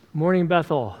Morning,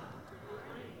 Bethel.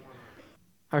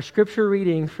 Our scripture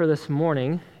reading for this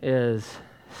morning is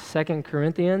 2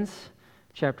 Corinthians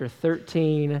chapter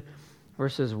 13,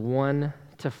 verses 1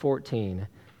 to 14.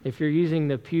 If you're using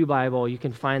the Pew Bible, you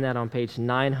can find that on page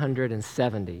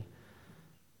 970.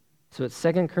 So it's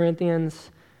 2 Corinthians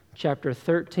chapter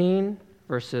 13,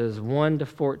 verses 1 to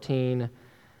 14,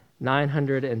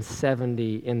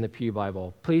 970 in the Pew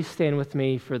Bible. Please stand with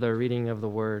me for the reading of the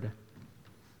word.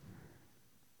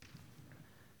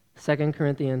 2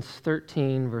 Corinthians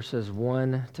 13, verses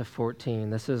 1 to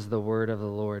 14. This is the word of the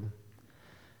Lord.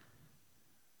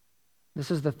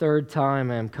 This is the third time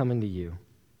I am coming to you.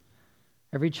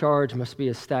 Every charge must be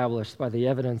established by the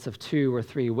evidence of 2 or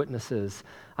 3 witnesses.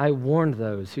 I warned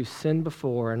those who sinned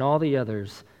before and all the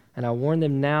others, and I warn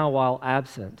them now while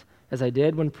absent, as I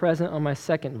did when present on my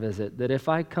second visit, that if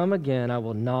I come again, I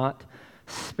will not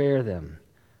spare them,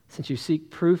 since you seek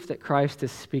proof that Christ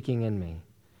is speaking in me.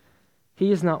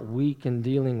 He is not weak in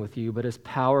dealing with you, but is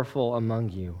powerful among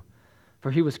you. For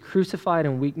he was crucified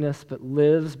in weakness, but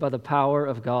lives by the power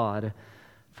of God.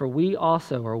 For we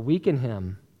also are weak in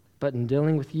him, but in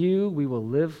dealing with you, we will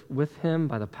live with him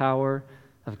by the power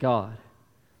of God.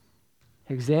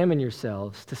 Examine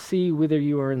yourselves to see whether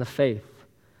you are in the faith.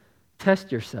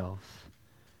 Test yourselves.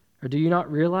 Or do you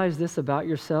not realize this about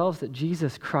yourselves, that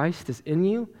Jesus Christ is in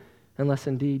you, unless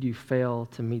indeed you fail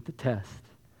to meet the test?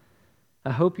 I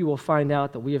hope you will find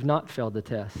out that we have not failed the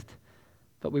test,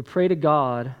 but we pray to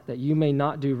God that you may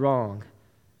not do wrong,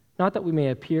 not that we may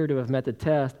appear to have met the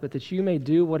test, but that you may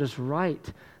do what is right,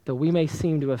 though we may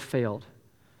seem to have failed.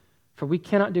 For we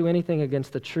cannot do anything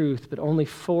against the truth, but only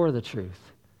for the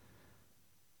truth.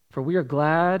 For we are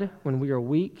glad when we are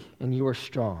weak and you are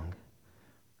strong.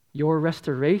 Your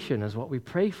restoration is what we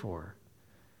pray for.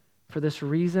 For this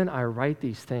reason I write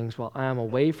these things while I am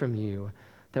away from you,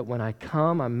 that when I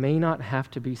come, I may not have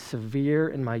to be severe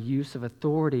in my use of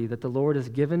authority that the Lord has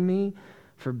given me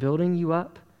for building you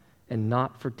up and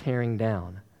not for tearing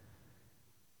down.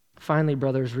 Finally,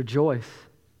 brothers, rejoice.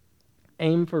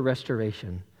 Aim for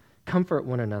restoration. Comfort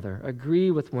one another.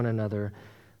 Agree with one another.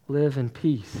 Live in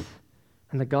peace.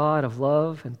 And the God of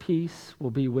love and peace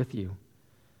will be with you.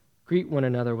 Greet one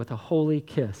another with a holy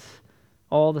kiss.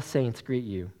 All the saints greet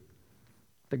you.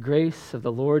 The grace of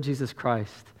the Lord Jesus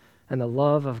Christ and the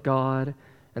love of God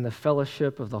and the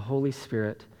fellowship of the Holy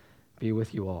Spirit be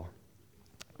with you all.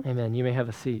 Amen. You may have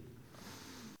a seat.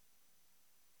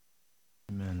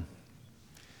 Amen.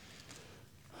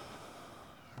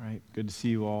 All right, good to see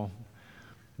you all.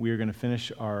 We are going to finish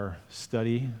our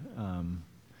study,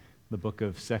 the book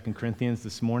of 2 Corinthians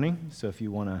this morning. So if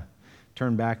you want to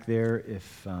turn back there,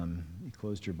 if you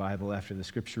closed your Bible after the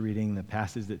scripture reading, the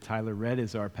passage that Tyler read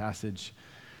is our passage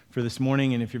for this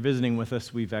morning. And if you're visiting with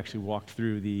us, we've actually walked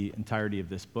through the entirety of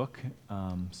this book.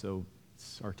 So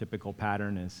it's our typical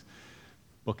pattern is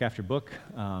book after book,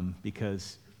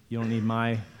 because you don't need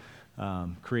my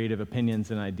creative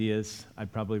opinions and ideas.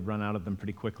 I'd probably run out of them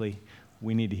pretty quickly.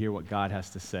 We need to hear what God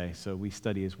has to say. So we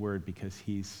study his word because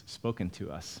he's spoken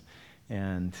to us.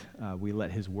 And we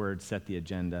let his word set the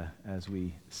agenda as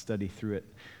we study through it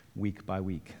week by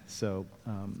week. So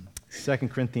 2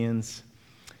 Corinthians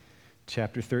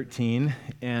chapter 13,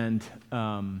 and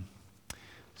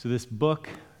so this book,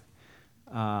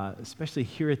 especially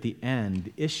here at the end,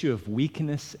 the issue of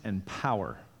weakness and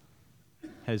power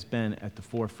has been at the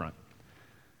forefront,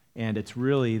 and it's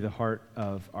really the heart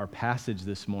of our passage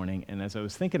this morning. And as I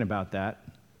was thinking about that,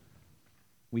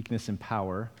 weakness and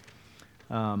power,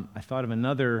 I thought of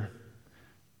another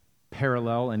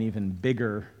parallel and even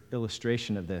bigger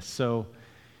illustration of this. So,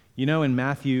 you know, in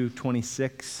Matthew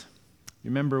 26, you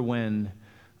remember when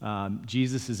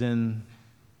Jesus is in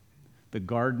the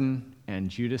garden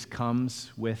and Judas comes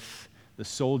with the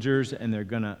soldiers and they're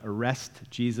going to arrest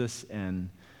Jesus and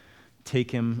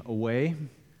take him away?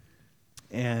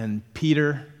 And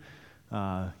Peter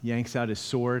yanks out his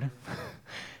sword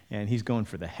and he's going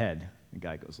for the head. The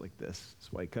guy goes like this.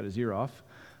 That's why he cut his ear off.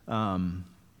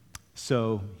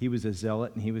 So he was a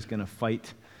zealot and he was going to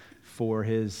fight for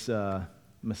his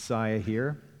Messiah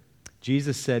here.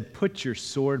 Jesus said, "Put your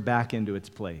sword back into its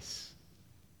place.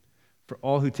 For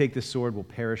all who take the sword will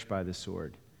perish by the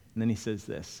sword." And then he says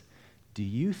this, "Do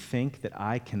you think that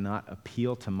I cannot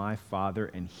appeal to my Father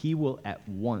and he will at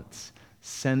once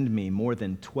send me more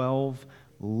than 12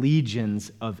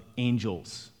 legions of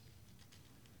angels?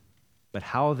 But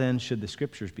how then should the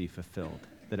scriptures be fulfilled,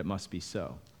 that it must be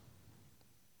so?"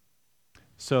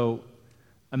 So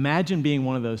imagine being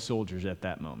one of those soldiers at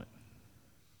that moment,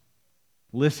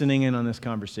 listening in on this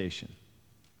conversation.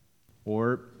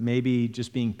 Or maybe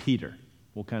just being Peter.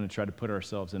 We'll kind of try to put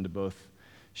ourselves into both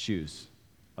shoes.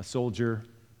 a soldier,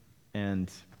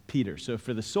 and Peter. So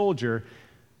for the soldier,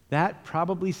 that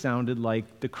probably sounded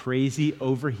like the crazy,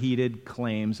 overheated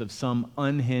claims of some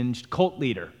unhinged cult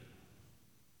leader.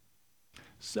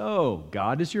 So,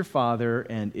 God is your Father,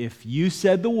 and if you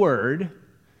said the word,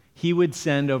 he would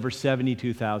send over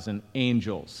 72,000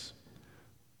 angels.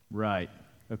 Right,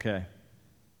 okay.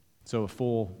 So a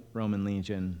full Roman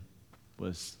legion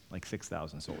was like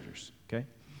 6,000 soldiers, okay?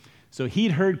 So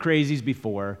he'd heard crazies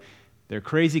before. They're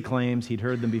crazy claims. He'd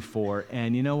heard them before.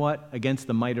 And you know what? Against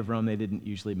the might of Rome, they didn't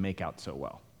usually make out so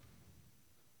well.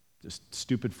 Just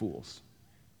stupid fools.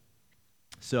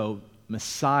 So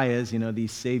messiahs,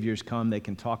 these saviors come, they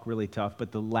can talk really tough,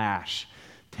 but the lash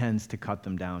tends to cut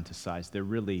them down to size. They're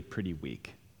really pretty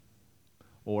weak.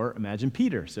 Or imagine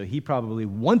Peter. So he probably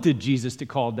wanted Jesus to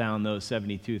call down those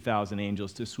 72,000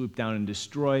 angels to swoop down and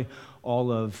destroy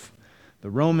all of the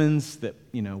Romans that,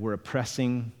 were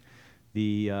oppressing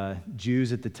the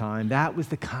Jews at the time. That was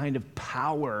the kind of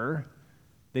power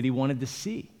that he wanted to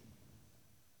see.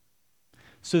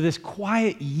 So this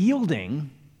quiet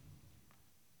yielding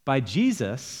by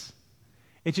Jesus,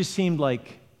 it just seemed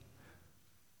like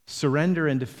surrender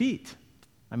and defeat.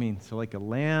 So like a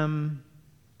lamb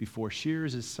before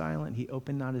shears is silent, he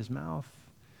opened not his mouth.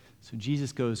 So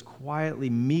Jesus goes quietly,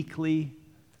 meekly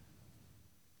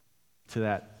to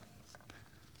that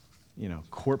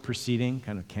court proceeding,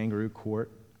 kind of kangaroo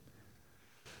court.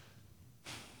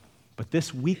 But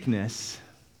this weakness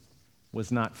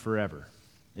was not forever.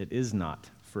 It is not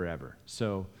forever.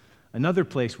 So another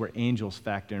place where angels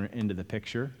factor into the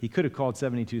picture, he could have called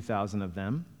 72,000 of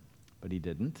them, but he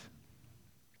didn't.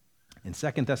 In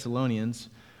 2 Thessalonians,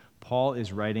 Paul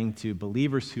is writing to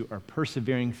believers who are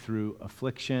persevering through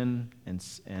affliction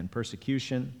and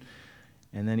persecution.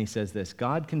 And then he says this,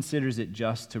 God considers it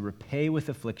just to repay with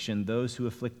affliction those who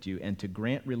afflict you and to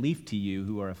grant relief to you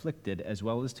who are afflicted as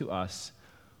well as to us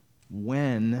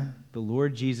when the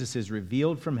Lord Jesus is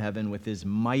revealed from heaven with his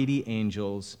mighty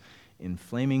angels in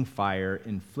flaming fire,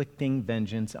 inflicting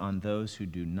vengeance on those who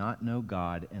do not know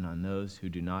God and on those who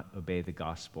do not obey the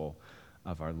gospel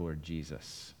of our Lord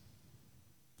Jesus.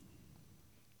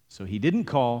 So he didn't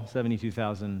call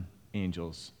 72,000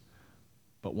 angels,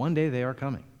 but one day they are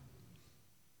coming.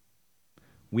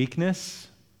 Weakness,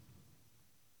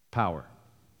 power.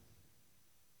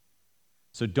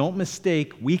 So don't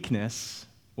mistake weakness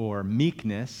or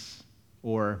meekness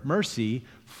or mercy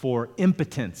for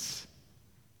impotence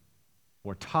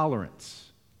or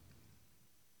tolerance.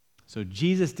 So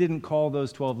Jesus didn't call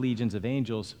those 12 legions of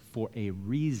angels for a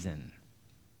reason.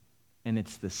 And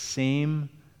it's the same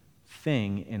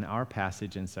thing in our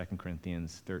passage in 2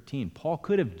 Corinthians 13. Paul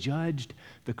could have judged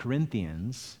the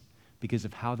Corinthians because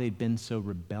of how they'd been so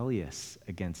rebellious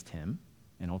against him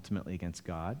and ultimately against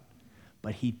God,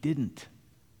 but he didn't.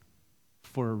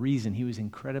 For a reason, he was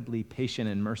incredibly patient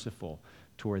and merciful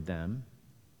toward them,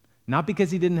 not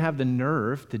because he didn't have the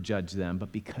nerve to judge them,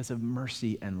 but because of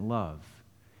mercy and love.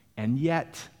 And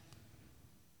yet,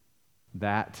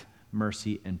 that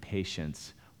mercy and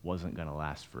patience wasn't going to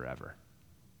last forever.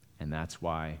 And that's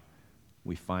why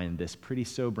we find this pretty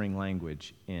sobering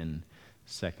language in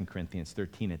 2 Corinthians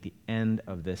 13 at the end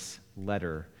of this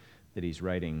letter that he's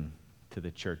writing to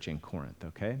the church in Corinth,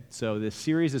 okay? So this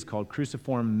series is called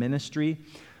Cruciform Ministry,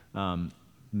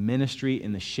 ministry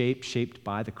in the shaped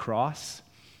by the cross.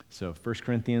 So 1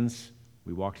 Corinthians,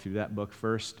 we walked through that book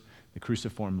first. The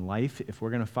cruciform life, if we're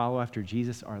going to follow after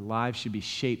Jesus, our lives should be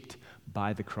shaped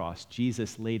by the cross.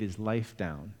 Jesus laid his life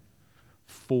down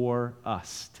for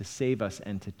us, to save us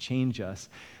and to change us.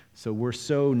 So we're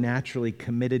so naturally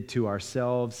committed to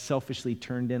ourselves, selfishly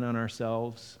turned in on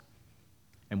ourselves,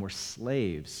 and we're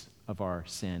slaves of our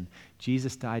sin.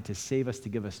 Jesus died to save us, to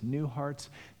give us new hearts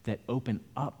that open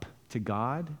up to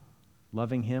God,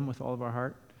 loving him with all of our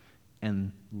heart,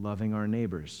 and loving our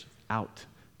neighbors out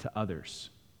to others.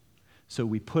 So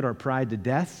we put our pride to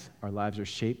death. Our lives are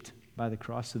shaped by the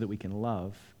cross so that we can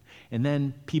love. And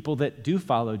then people that do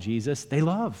follow Jesus, they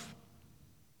love.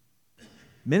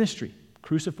 Ministry.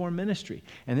 Cruciform ministry.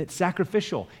 And it's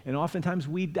sacrificial. And oftentimes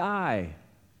we die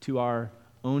to our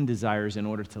own desires in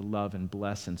order to love and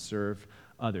bless and serve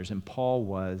others. And Paul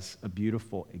was a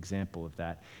beautiful example of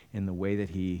that in the way that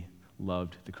he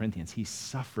loved the Corinthians. He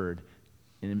suffered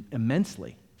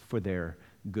immensely for their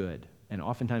good. And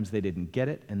oftentimes they didn't get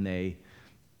it and they,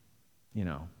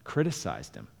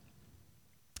 criticized him.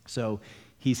 So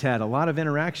he's had a lot of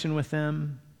interaction with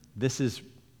them. This is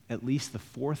at least the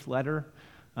fourth letter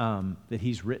that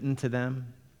he's written to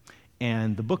them.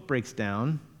 And the book breaks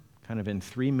down kind of in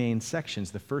three main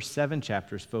sections. The first 7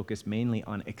 chapters focus mainly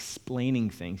on explaining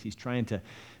things. He's trying to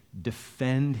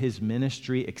defend his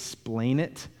ministry, explain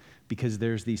it, because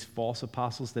there's these false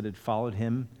apostles that had followed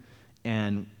him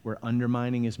and were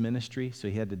undermining his ministry, so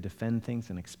he had to defend things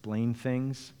and explain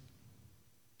things.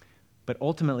 But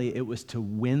ultimately, it was to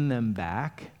win them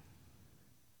back.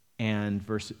 And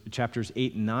chapters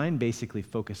 8 and 9 basically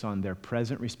focus on their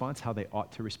present response, how they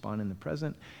ought to respond in the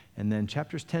present. And then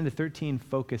chapters 10 to 13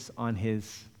 focus on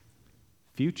his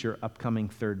future upcoming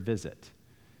third visit.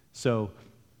 So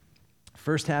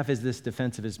first half is this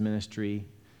defense of his ministry.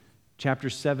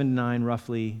 Chapters 7 to 9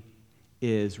 roughly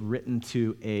is written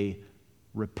to a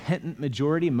repentant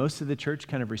majority. Most of the church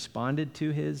kind of responded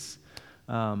to his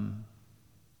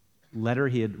letter.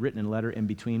 He had written a letter in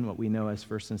between what we know as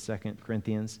 1st and 2nd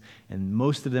Corinthians, and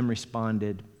most of them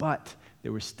responded, but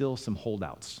there were still some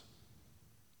holdouts,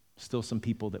 still some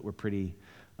people that were pretty,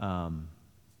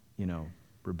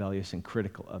 rebellious and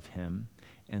critical of him.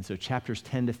 And so chapters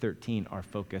 10 to 13 are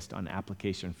focused on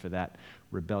application for that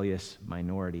rebellious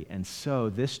minority. And so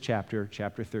this chapter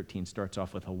 13, starts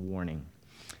off with a warning.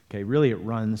 Okay, really it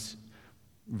runs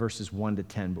verses 1 to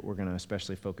 10, but we're going to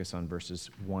especially focus on verses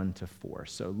 1 to 4.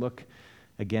 So look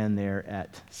again there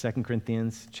at 2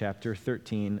 Corinthians chapter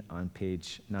 13 on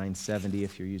page 970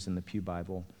 if you're using the Pew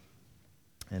Bible.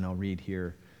 And I'll read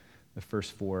here the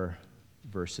first 4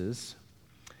 verses.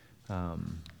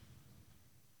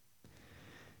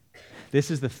 This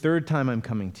is the third time I'm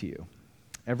coming to you.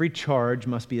 Every charge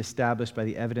must be established by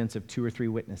the evidence of 2 or 3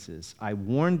 witnesses. I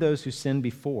warned those who sinned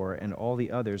before and all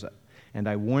the others, and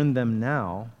I warn them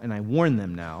now,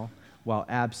 while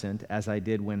absent, as I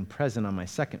did when present on my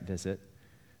second visit,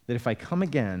 that if I come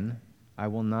again, I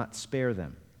will not spare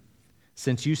them.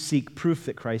 Since you seek proof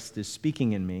that Christ is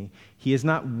speaking in me, he is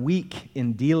not weak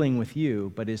in dealing with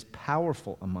you, but is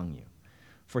powerful among you.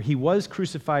 For he was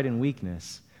crucified in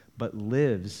weakness, but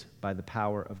lives by the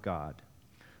power of God.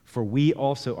 For we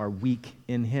also are weak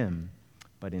in him,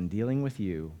 but in dealing with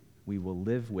you, we will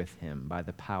live with him by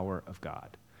the power of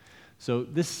God. So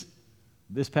this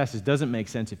passage doesn't make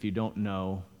sense if you don't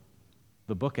know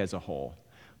the book as a whole.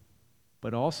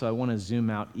 But also, I want to zoom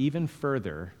out even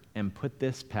further and put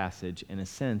this passage, in a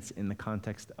sense, in the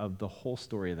context of the whole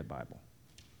story of the Bible.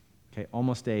 Okay,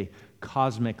 almost a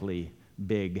cosmically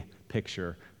big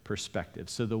picture perspective.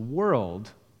 So the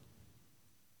world,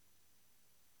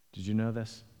 did you know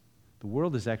this? The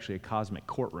world is actually a cosmic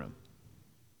courtroom.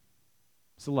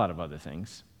 It's a lot of other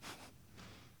things.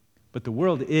 But the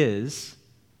world is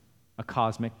a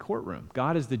cosmic courtroom.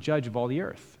 God is the judge of all the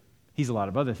earth. He's a lot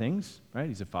of other things, right?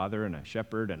 He's a father and a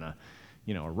shepherd and a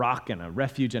rock and a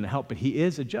refuge and a help, but he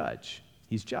is a judge.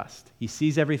 He's just. He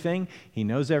sees everything. He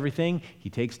knows everything. He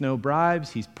takes no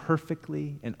bribes. He's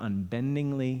perfectly and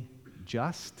unbendingly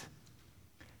just.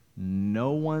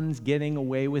 No one's getting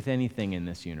away with anything in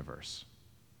this universe.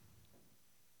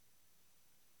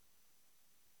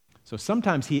 So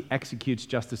sometimes he executes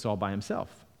justice all by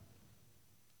himself.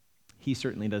 He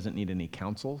certainly doesn't need any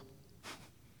counsel.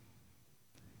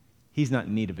 He's not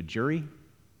in need of a jury.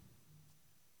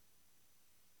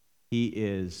 He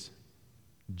is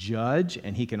judge,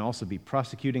 and he can also be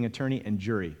prosecuting attorney and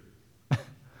jury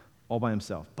all by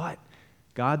himself. But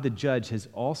God the judge has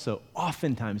also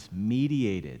oftentimes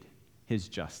mediated his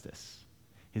justice,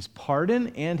 his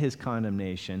pardon and his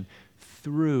condemnation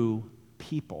through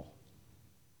people.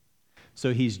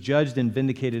 So he's judged and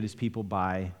vindicated his people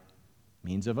by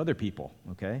means of other people,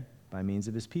 okay? By means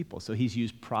of his people. So he's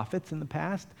used prophets in the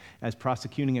past as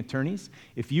prosecuting attorneys.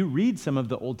 If you read some of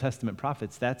the Old Testament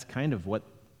prophets, that's kind of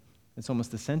it's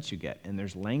almost the sense you get. And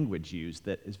there's language used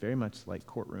that is very much like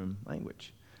courtroom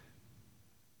language.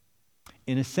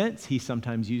 In a sense, he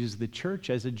sometimes uses the church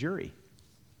as a jury.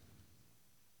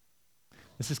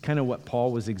 This is kind of what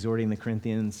Paul was exhorting the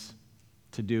Corinthians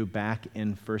to do back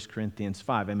in 1 Corinthians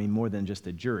 5. I mean, more than just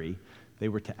a jury. They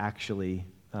were to actually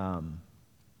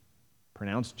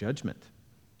pronounce judgment.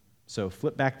 So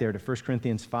flip back there to 1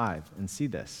 Corinthians 5 and see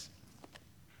this.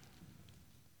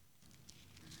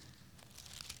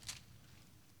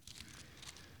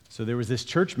 So there was this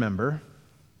church member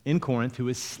in Corinth who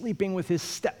was sleeping with his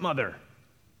stepmother.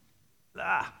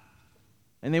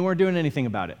 And they weren't doing anything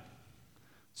about it.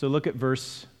 So look at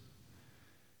verse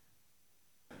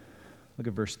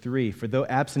 3. For though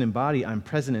absent in body, I'm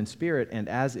present in spirit, and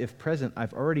as if present,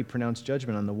 I've already pronounced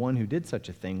judgment on the one who did such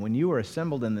a thing. When you are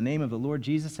assembled in the name of the Lord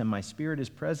Jesus, and my spirit is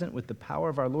present with the power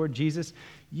of our Lord Jesus,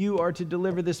 you are to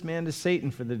deliver this man to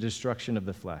Satan for the destruction of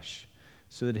the flesh,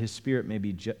 so that his spirit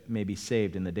may be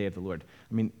saved in the day of the Lord.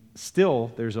 I mean,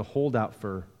 still, there's a holdout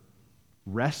for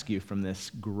rescue from this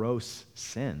gross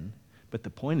sin, but the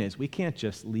point is, we can't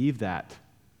just leave that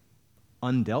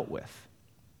undealt with.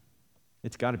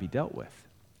 It's got to be dealt with.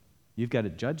 You've got to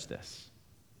judge this.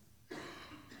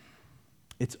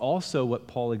 It's also what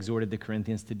Paul exhorted the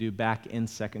Corinthians to do back in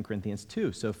 2 Corinthians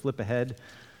 2. So flip ahead,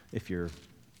 if you're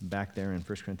back there in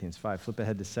 1 Corinthians 5, flip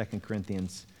ahead to 2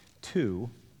 Corinthians 2.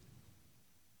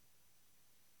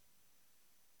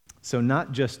 So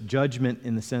not just judgment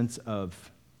in the sense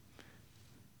of,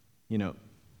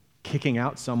 kicking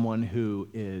out someone who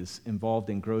is involved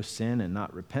in gross sin and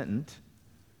not repentant,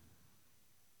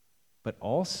 but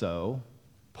also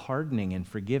pardoning and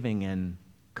forgiving and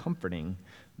comforting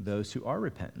those who are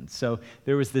repentant. So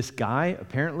there was this guy,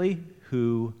 apparently,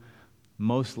 who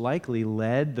most likely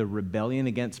led the rebellion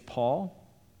against Paul.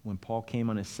 When Paul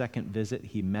came on his second visit,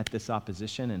 he met this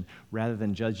opposition, and rather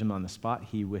than judge them on the spot,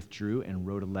 he withdrew and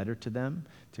wrote a letter to them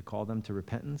to call them to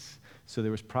repentance. So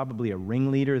there was probably a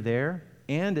ringleader there,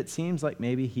 and it seems like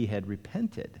maybe he had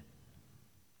repented.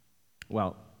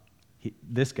 Well,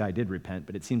 this guy did repent,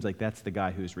 but it seems like that's the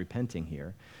guy who's repenting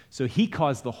here. So he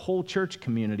caused the whole church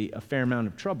community a fair amount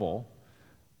of trouble.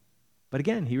 But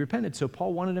again, he repented, so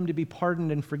Paul wanted him to be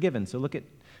pardoned and forgiven. So look at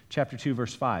chapter 2,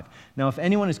 verse 5. Now, if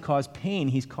anyone has caused pain,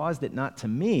 he's caused it not to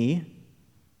me,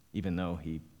 even though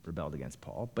he rebelled against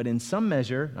Paul, but in some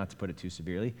measure, not to put it too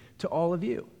severely, to all of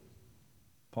you.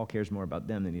 Paul cares more about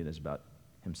them than he does about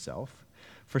himself.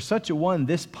 For such a one,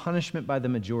 this punishment by the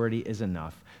majority is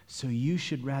enough, so you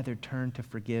should rather turn to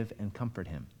forgive and comfort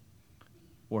him,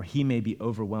 or he may be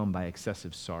overwhelmed by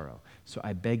excessive sorrow. So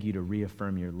I beg you to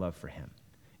reaffirm your love for him.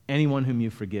 Anyone whom you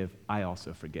forgive, I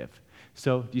also forgive.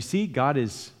 So do you see God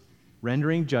is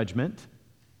rendering judgment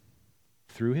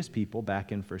through his people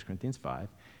back in 1 Corinthians 5.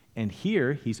 And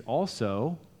here he's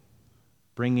also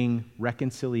bringing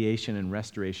reconciliation and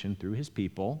restoration through his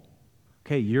people.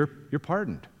 Okay, you're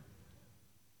pardoned.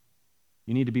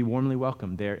 You need to be warmly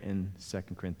welcomed there in 2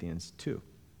 Corinthians 2.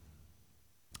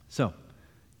 So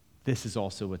this is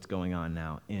also what's going on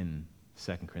now in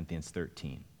 2 Corinthians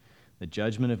 13. The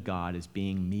judgment of God is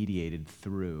being mediated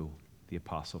through the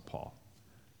Apostle Paul.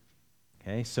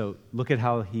 Okay, so look at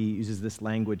how he uses this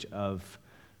language of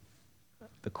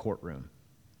the courtroom.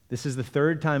 This is the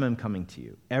third time I'm coming to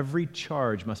you. Every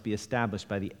charge must be established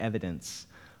by the evidence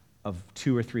of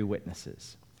 2 or 3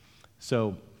 witnesses.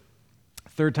 So,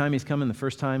 third time he's coming. The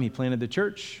first time he planted the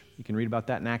church. You can read about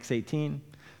that in Acts 18.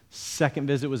 Second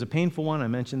visit was a painful one. I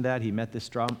mentioned that. He met this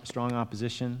strong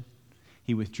opposition.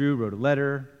 He withdrew, wrote a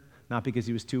letter, not because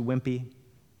he was too wimpy,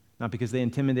 not because they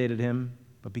intimidated him,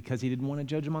 but because he didn't want to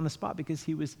judge them on the spot, because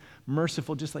he was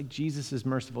merciful just like Jesus is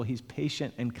merciful. He's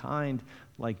patient and kind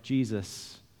like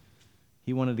Jesus.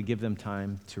 He wanted to give them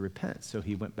time to repent, so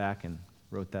he went back and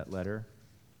wrote that letter.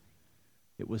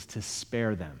 It was to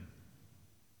spare them.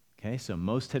 Okay, so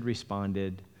most had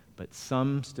responded, but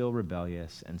some still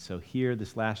rebellious. And so here,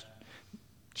 this last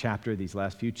chapter, these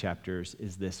last few chapters,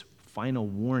 is this final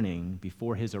warning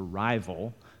before his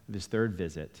arrival of his third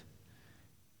visit.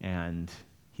 And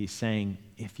he's saying,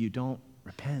 if you don't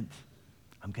repent,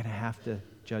 I'm going to have to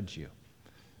judge you.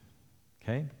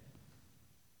 Okay?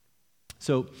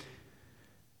 So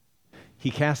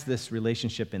he casts this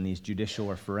relationship in these judicial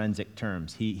or forensic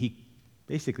terms. He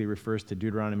basically refers to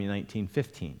Deuteronomy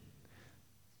 19:15.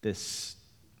 This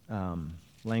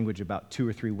language about 2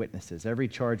 or 3 witnesses. Every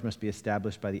charge must be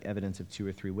established by the evidence of 2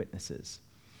 or 3 witnesses.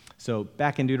 So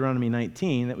back in Deuteronomy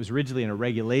 19, that was originally a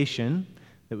regulation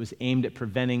that was aimed at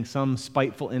preventing some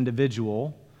spiteful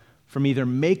individual from either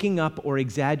making up or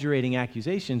exaggerating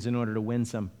accusations in order to win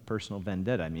some personal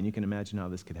vendetta. I mean, you can imagine how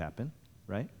this could happen,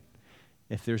 right?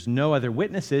 If there's no other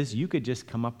witnesses, you could just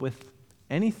come up with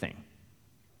anything.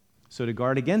 So to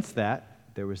guard against that,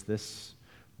 there was this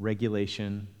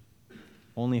regulation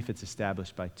only if it's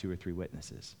established by 2 or 3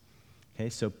 witnesses. Okay,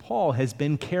 so Paul has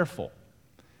been careful.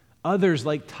 Others,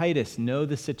 like Titus, know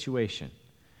the situation,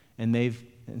 and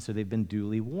so they've been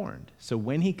duly warned. So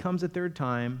when he comes a third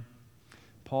time,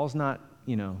 Paul's not,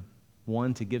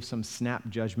 one to give some snap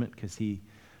judgment because he,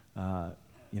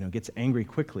 gets angry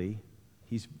quickly.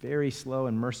 He's very slow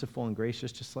and merciful and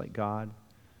gracious, just like God.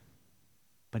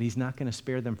 But he's not going to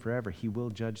spare them forever. He will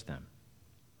judge them.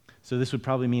 So this would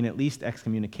probably mean at least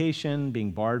excommunication, being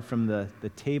barred from the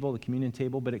table, the communion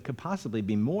table, but it could possibly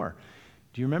be more.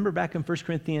 Do you remember back in 1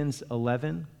 Corinthians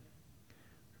 11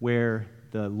 where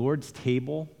the Lord's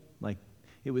table,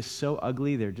 it was so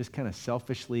ugly, they're just kind of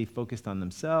selfishly focused on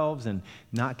themselves and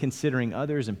not considering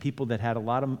others, and people that had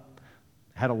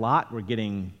a lot were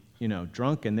getting,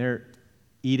 drunk, and they're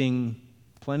eating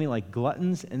plenty like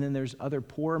gluttons, and then there's other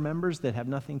poor members that have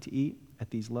nothing to eat at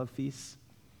these love feasts.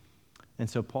 And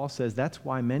so Paul says that's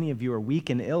why many of you are weak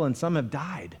and ill, and some have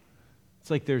died. It's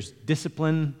like there's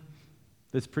discipline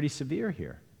that's pretty severe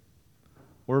here.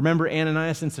 Or remember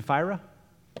Ananias and Sapphira?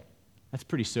 That's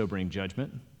pretty sobering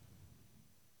judgment.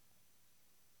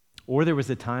 Or there was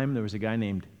a guy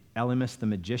named Elymas the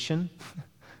magician,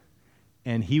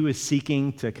 and he was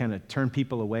seeking to kind of turn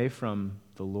people away from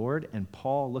the Lord, and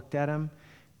Paul looked at him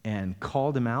and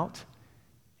called him out,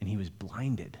 and he was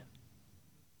blinded.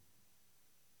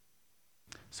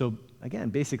 So again,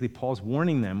 basically Paul's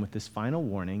warning them with this final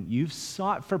warning: you've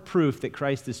sought for proof that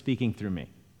Christ is speaking through me.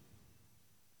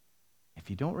 If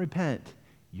you don't repent,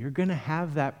 you're going to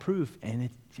have that proof, and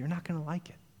you're not going to like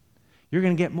it. You're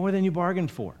going to get more than you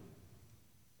bargained for,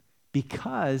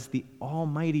 because the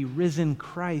almighty risen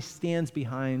Christ stands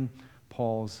behind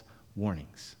Paul's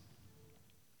warnings.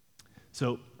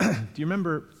 So, do you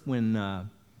remember when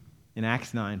in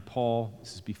Acts 9, Paul,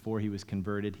 this is before he was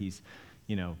converted, he's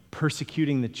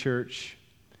persecuting the church.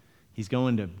 He's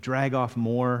going to drag off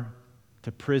more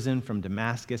to prison from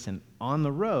Damascus, and on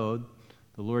the road,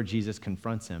 the Lord Jesus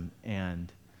confronts him,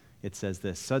 and it says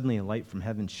this: suddenly a light from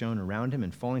heaven shone around him,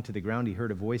 and falling to the ground, he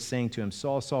heard a voice saying to him,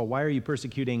 Saul, Saul, why are you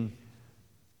persecuting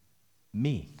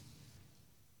me?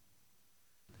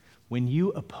 When you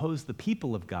oppose the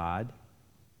people of God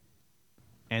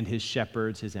and his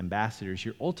shepherds, his ambassadors,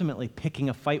 you're ultimately picking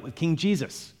a fight with King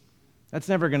Jesus. That's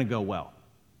never going to go well.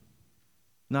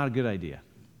 Not a good idea.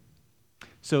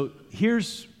 So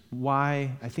here's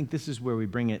why I think this is where we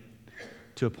bring it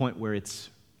to a point where it's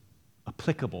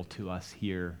applicable to us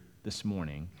here this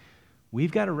morning.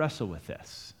 We've got to wrestle with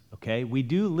this, okay? We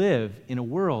do live in a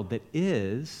world that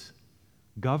is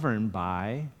governed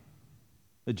by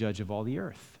the judge of all the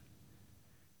earth.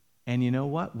 And you know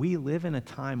what? We live in a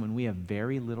time when we have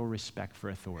very little respect for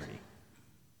authority.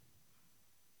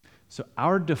 So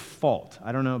our default,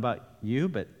 I don't know about you,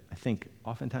 but I think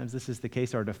oftentimes this is the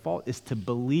case, our default is to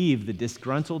believe the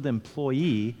disgruntled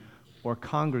employee or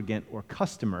congregant or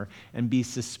customer and be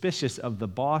suspicious of the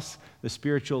boss, the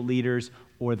spiritual leaders,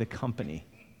 or the company.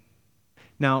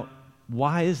 Now,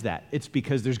 why is that? It's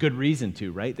because there's good reason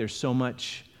to, right? There's so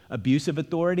much abuse of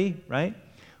authority, right?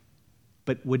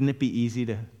 But wouldn't it be easy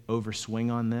to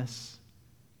overswing on this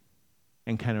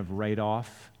and kind of write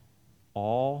off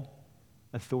all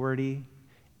authority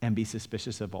and be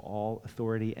suspicious of all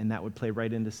authority, and that would play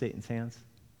right into Satan's hands,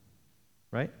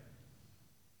 right?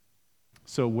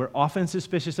 So we're often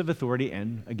suspicious of authority,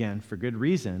 and again, for good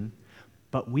reason,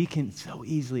 but we can so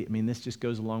easily, this just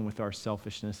goes along with our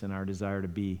selfishness and our desire to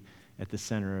be at the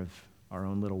center of our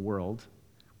own little world.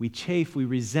 We chafe, we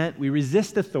resent, we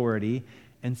resist authority,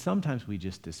 and sometimes we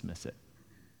just dismiss it.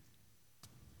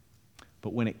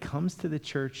 But when it comes to the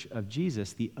church of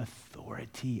Jesus, the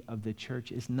authority of the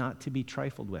church is not to be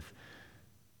trifled with.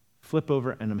 Flip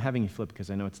over, and I'm having you flip because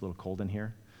I know it's a little cold in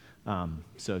here.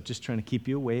 So just trying to keep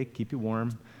you awake, keep you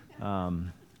warm.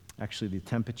 Actually, the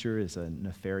temperature is a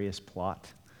nefarious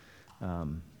plot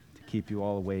to keep you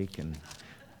all awake and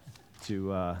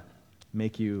to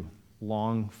make you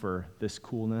long for this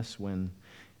coolness when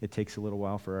it takes a little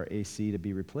while for our AC to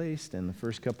be replaced. And the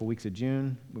first couple weeks of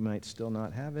June, we might still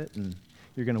not have it, and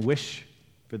you're going to wish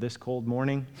for this cold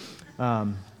morning.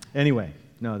 Anyway,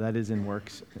 no, that is in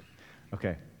works.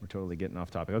 Okay, we're totally getting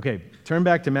off topic. Okay, turn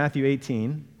back to Matthew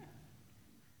 18.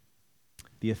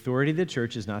 The authority of the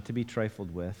church is not to be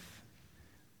trifled with.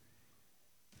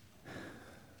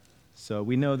 So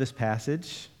we know this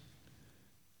passage.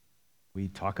 We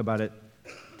talk about it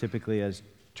typically as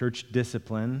church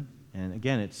discipline. And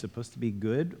again, it's supposed to be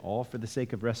good, all for the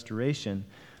sake of restoration.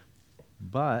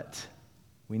 But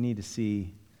we need to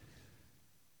see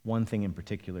one thing in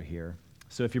particular here.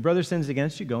 So if your brother sins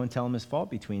against you, go and tell him his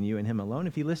fault between you and him alone.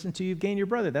 If he listens to you, you've gained your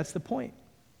brother. That's the point.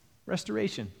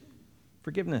 Restoration,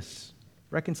 forgiveness,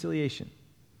 reconciliation.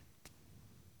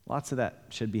 Lots of that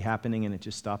should be happening, and it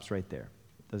just stops right there.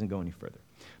 It doesn't go any further.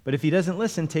 But if he doesn't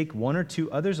listen, take one or two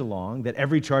others along, that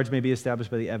every charge may be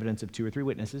established by the evidence of 2 or 3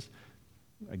 witnesses.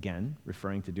 Again,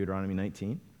 referring to Deuteronomy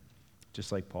 19,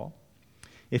 just like Paul.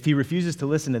 If he refuses to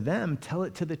listen to them, tell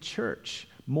it to the church.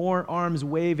 More arms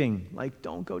waving, like,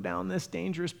 don't go down this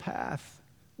dangerous path.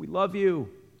 We love you.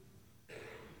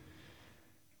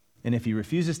 And if he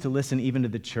refuses to listen even to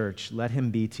the church, let him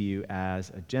be to you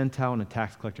as a Gentile and a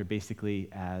tax collector, basically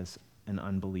as an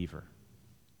unbeliever.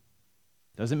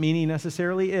 Doesn't mean he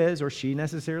necessarily is or she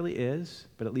necessarily is,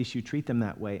 but at least you treat them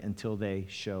that way until they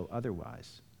show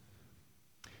otherwise.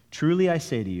 Truly I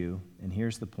say to you, and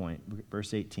here's the point,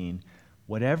 verse 18,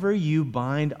 whatever you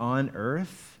bind on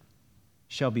earth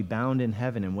shall be bound in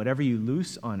heaven, and whatever you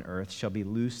loose on earth shall be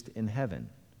loosed in heaven.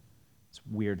 It's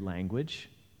weird language.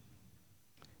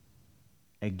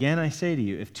 Again, I say to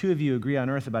you, if 2 of you agree on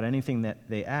earth about anything that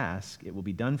they ask, it will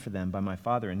be done for them by my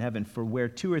Father in heaven. For where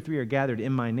 2 or 3 are gathered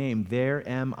in my name, there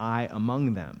am I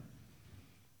among them.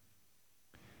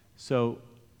 So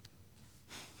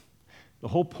the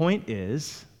whole point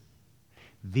is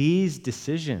these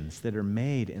decisions that are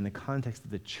made in the context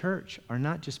of the church are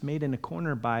not just made in a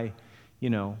corner by,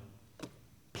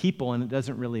 people and it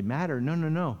doesn't really matter.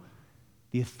 No.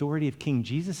 The authority of King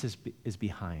Jesus is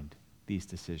behind these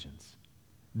decisions.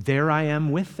 There I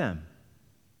am with them.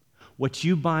 What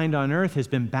you bind on earth has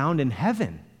been bound in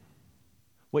heaven.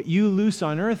 What you loose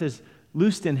on earth is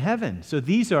loosed in heaven. So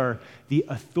these are the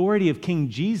authority of King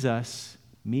Jesus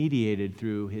mediated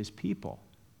through his people.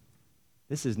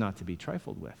 This is not to be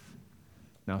trifled with.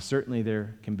 Now, certainly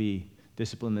there can be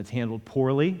discipline that's handled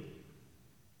poorly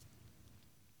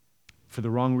for the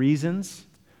wrong reasons,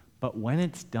 but when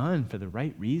it's done for the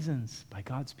right reasons by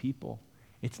God's people,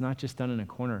 it's not just done in a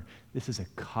corner. This is a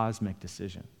cosmic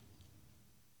decision.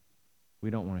 We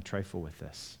don't want to trifle with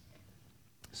this.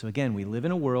 So again, we live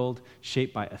in a world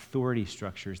shaped by authority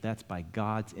structures. That's by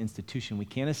God's institution. We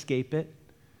can't escape it.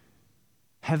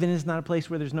 Heaven is not a place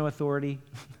where there's no authority.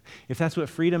 If that's what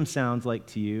freedom sounds like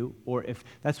to you, or if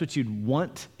that's what you'd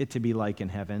want it to be like in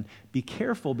heaven, be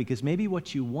careful, because maybe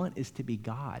what you want is to be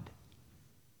God.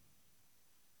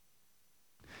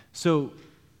 So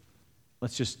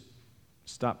let's just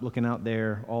stop looking out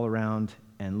there all around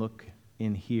and look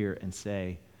in here and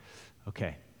say,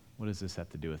 okay, what does this have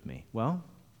to do with me? Well,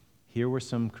 here were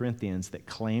some Corinthians that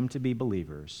claimed to be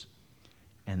believers,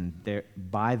 and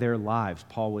by their lives,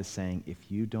 Paul was saying,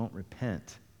 if you don't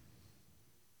repent,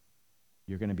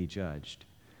 you're going to be judged.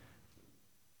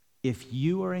 If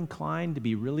you are inclined to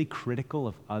be really critical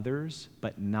of others,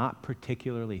 but not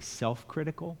particularly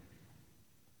self-critical,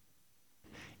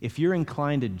 if you're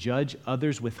inclined to judge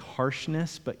others with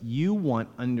harshness, but you want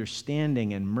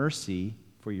understanding and mercy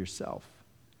for yourself,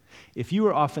 if you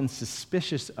are often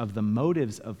suspicious of the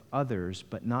motives of others,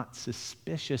 but not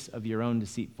suspicious of your own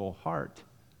deceitful heart,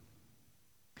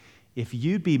 if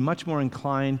you'd be much more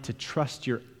inclined to trust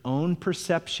your own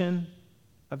perception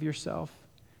of yourself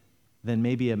than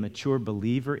maybe a mature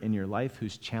believer in your life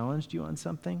who's challenged you on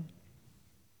something,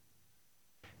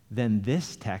 then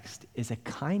this text is a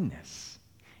kindness.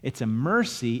 It's a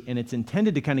mercy, and it's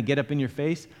intended to kind of get up in your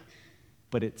face,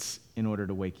 but it's in order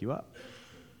to wake you up.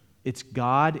 It's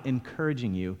God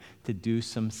encouraging you to do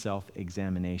some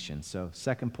self-examination. So,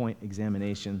 second point,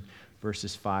 examination,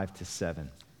 verses 5 to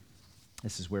 7.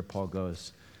 This is where Paul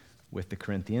goes with the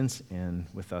Corinthians and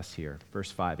with us here. Verse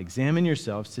 5, examine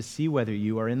yourselves to see whether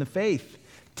you are in the faith.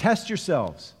 Test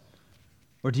yourselves.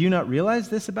 Or do you not realize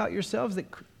this about yourselves, that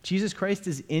Jesus Christ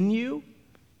is in you?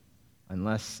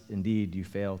 Unless, indeed, you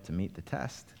fail to meet the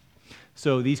test.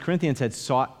 So these Corinthians had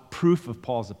sought proof of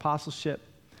Paul's apostleship.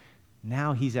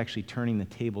 Now he's actually turning the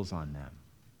tables on them.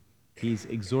 He's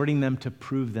exhorting them to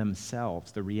prove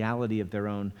themselves, the reality of their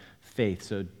own faith.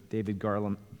 So David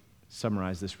Garland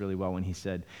summarized this really well when he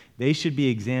said, they should be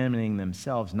examining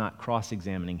themselves, not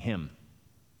cross-examining him.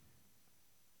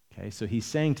 Okay, so he's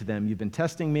saying to them, you've been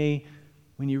testing me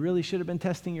when you really should have been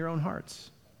testing your own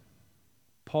hearts.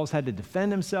 Paul's had to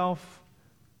defend himself,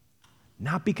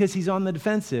 not because he's on the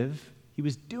defensive. He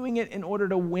was doing it in order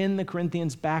to win the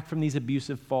Corinthians back from these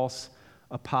abusive false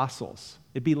apostles.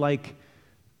 It'd be like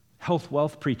health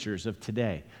wealth preachers of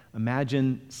today.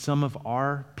 Imagine some of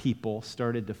our people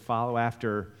started to follow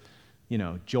after,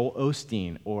 Joel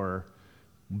Osteen or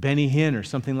Benny Hinn or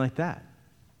something like that.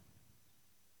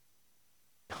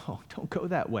 No, don't go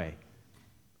that way.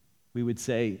 We would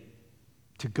say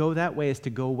to go that way is to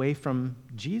go away from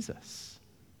Jesus.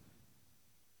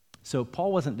 So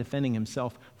Paul wasn't defending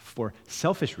himself for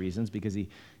selfish reasons because he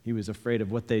was afraid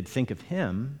of what they'd think of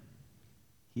him.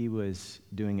 He was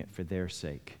doing it for their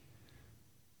sake,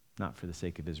 not for the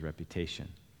sake of his reputation.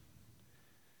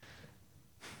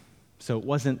 So it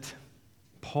wasn't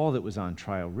Paul that was on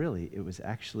trial, really. It was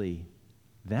actually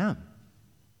them.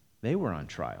 They were on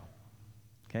trial.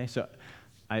 Okay, so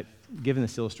I've given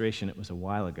this illustration, it was a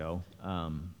while ago,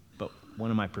 but one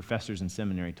of my professors in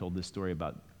seminary told this story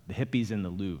about the hippies in the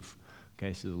Louvre.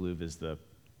 Okay, so the Louvre is the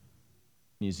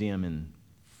museum in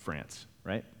France,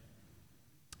 right?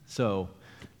 So,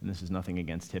 and this is nothing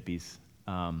against hippies.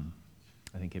 I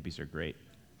think hippies are great.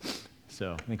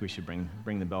 So I think we should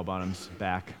bring the bell-bottoms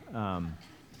back.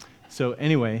 So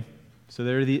anyway, so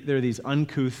there are these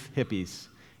uncouth hippies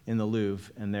in the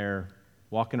Louvre, and they're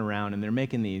walking around, and they're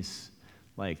making these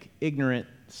like ignorant,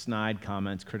 snide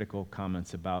comments, critical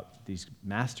comments about these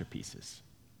masterpieces.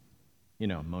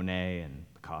 Monet and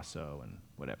Picasso and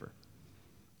whatever.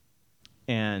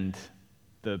 And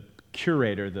the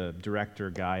curator, the director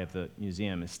guy of the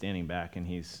museum is standing back, and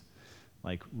he's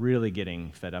like really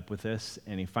getting fed up with this,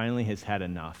 and he finally has had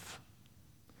enough.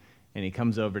 And he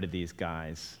comes over to these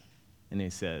guys, and he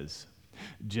says,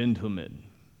 Gentlemen,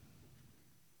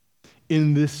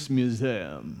 in this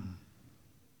museum,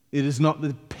 it is not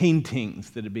the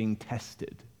paintings that are being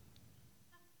tested.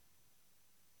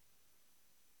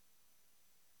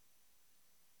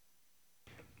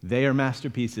 They are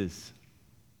masterpieces.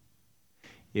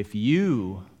 If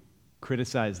you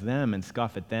criticize them and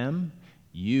scoff at them,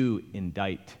 you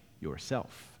indict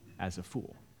yourself as a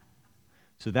fool.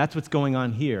 So that's what's going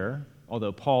on here,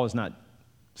 although Paul is not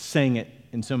saying it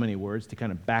in so many words to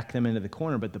kind of back them into the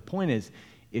corner. But the point is,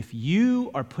 if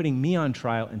you are putting me on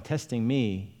trial and testing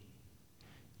me,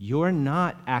 you're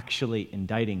not actually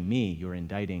indicting me, you're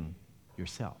indicting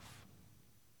yourself.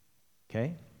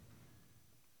 Okay?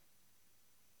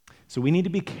 So we need to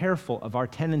be careful of our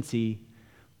tendency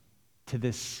to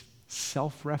this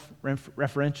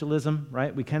self-referentialism,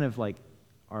 right? We kind of like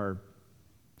are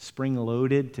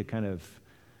spring-loaded to kind of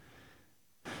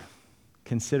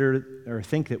consider or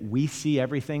think that we see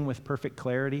everything with perfect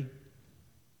clarity,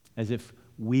 as if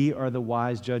we are the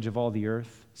wise judge of all the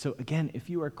earth. So again, if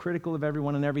you are critical of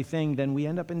everyone and everything, then we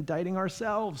end up indicting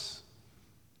ourselves.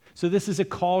 So this is a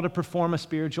call to perform a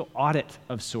spiritual audit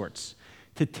of sorts,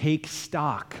 to take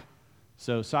stock.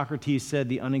 So Socrates said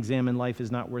the unexamined life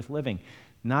is not worth living.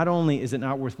 Not only is it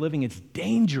not worth living, it's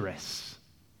dangerous.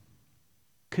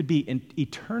 Could be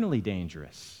eternally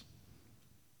dangerous.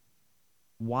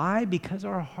 Why? Because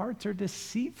our hearts are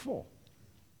deceitful.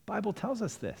 The Bible tells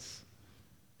us this.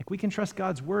 Like, we can trust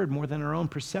God's word more than our own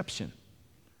perception.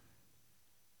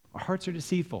 Our hearts are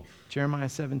deceitful. Jeremiah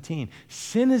 17.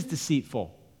 Sin is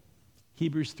deceitful.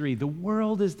 Hebrews 3. The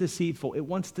world is deceitful. It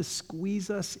wants to squeeze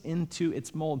us into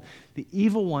its mold. The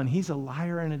evil one, he's a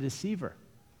liar and a deceiver.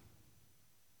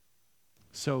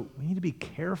 So we need to be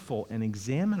careful and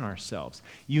examine ourselves.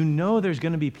 You know there's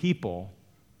going to be people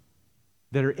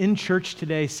that are in church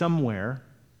today somewhere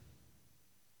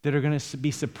that are going to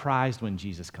be surprised when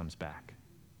Jesus comes back.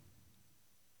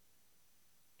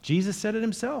 Jesus said it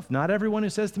himself. Not everyone who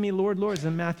says to me, Lord, Lord,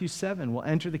 in Matthew 7, will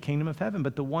enter the kingdom of heaven,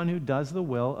 but the one who does the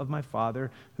will of my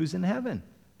Father who's in heaven.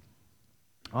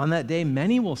 On that day,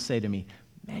 many will say to me,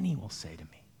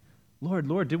 Lord,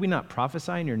 Lord, did we not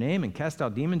prophesy in your name and cast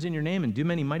out demons in your name and do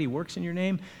many mighty works in your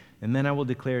name? And then I will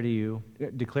declare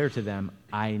to them,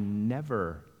 I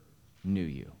never knew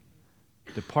you.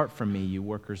 Depart from me, you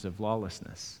workers of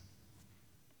lawlessness.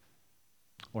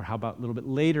 Or how about a little bit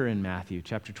later in Matthew,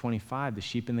 chapter 25, the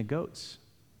sheep and the goats.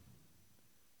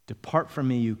 Depart from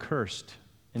me, you cursed,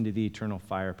 into the eternal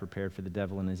fire prepared for the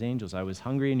devil and his angels. I was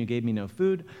hungry and you gave me no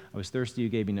food. I was thirsty, you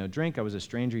gave me no drink. I was a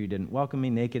stranger, you didn't welcome me.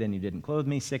 Naked and you didn't clothe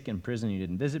me. Sick in prison, you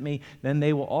didn't visit me. Then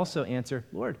they will also answer,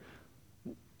 Lord,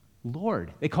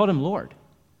 Lord. They called him Lord.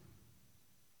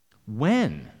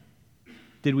 When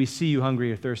did we see you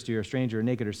hungry or thirsty or a stranger or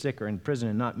naked or sick or in prison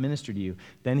and not minister to you?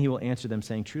 Then he will answer them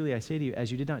saying, truly I say to you,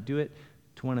 as you did not do it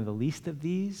to one of the least of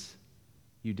these,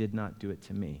 you did not do it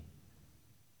to me.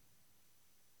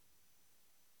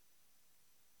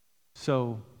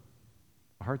 So,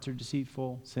 our hearts are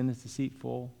deceitful, sin is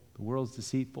deceitful, the world's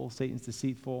deceitful, Satan's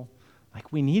deceitful.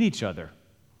 Like, we need each other.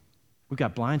 We've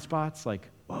got blind spots, like,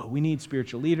 whoa, we need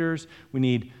spiritual leaders.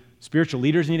 Spiritual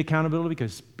leaders need accountability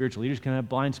because spiritual leaders can have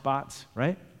blind spots,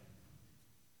 right?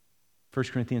 1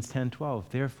 Corinthians 10:12,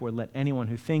 therefore let anyone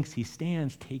who thinks he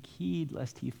stands take heed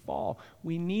lest he fall.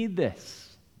 We need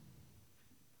this.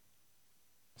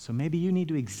 So maybe you need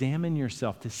to examine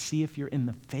yourself to see if you're in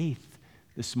the faith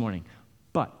this morning.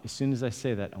 But as soon as I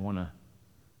say that, I want to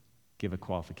give a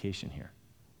qualification here.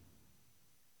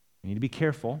 You need to be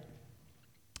careful.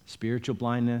 Spiritual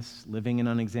blindness, living an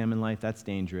unexamined life, that's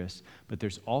dangerous. But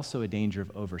there's also a danger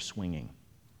of overswinging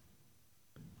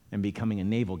and becoming a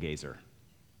navel gazer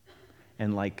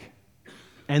and like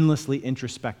endlessly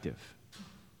introspective.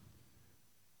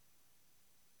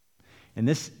 And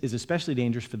this is especially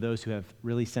dangerous for those who have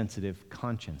really sensitive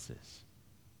consciences.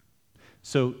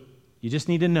 So you just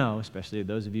need to know, especially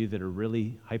those of you that are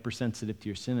really hypersensitive to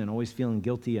your sin and always feeling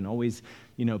guilty and always,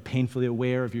 painfully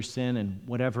aware of your sin and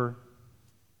whatever.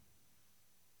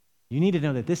 You need to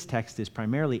know that this text is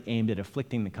primarily aimed at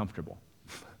afflicting the comfortable,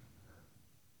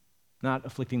 not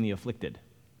afflicting the afflicted.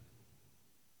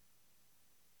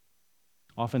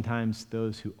 Oftentimes,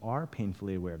 those who are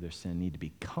painfully aware of their sin need to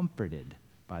be comforted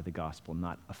by the gospel,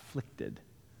 not afflicted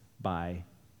by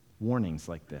warnings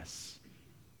like this.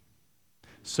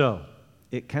 So,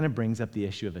 it kind of brings up the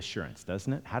issue of assurance,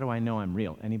 doesn't it? How do I know I'm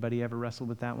real? Anybody ever wrestled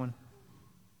with that one?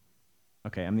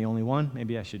 Okay, I'm the only one.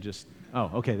 Maybe I should just...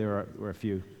 Oh, okay, there were a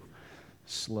few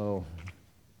slow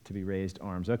to be raised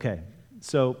arms. Okay,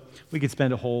 so we could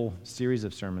spend a whole series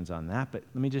of sermons on that, but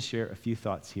let me just share a few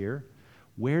thoughts here.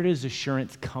 Where does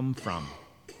assurance come from?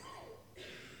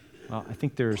 Well, I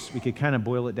think we could kind of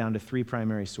boil it down to three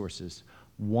primary sources.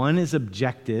 One is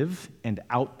objective and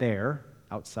out there,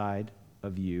 outside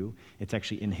of you. It's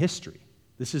actually in history.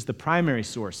 This is the primary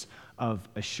source of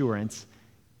assurance.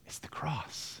 It's the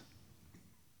cross.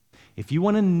 If you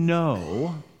want to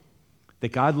know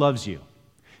that God loves you,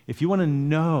 if you want to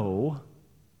know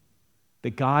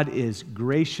that God is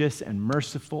gracious and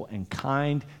merciful and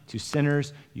kind to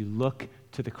sinners, you look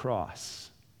to the cross.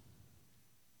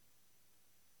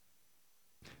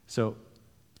 So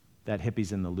that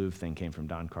hippies in the Louvre thing came from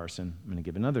Don Carson. I'm going to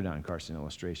give another Don Carson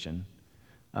illustration.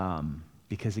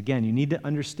 Because again, you need to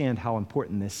understand how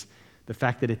important the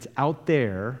fact that it's out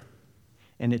there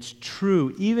and it's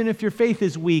true, even if your faith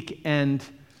is weak and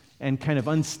kind of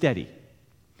unsteady.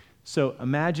 So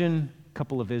imagine a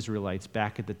couple of Israelites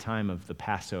back at the time of the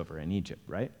Passover in Egypt,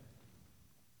 right?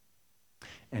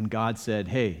 And God said,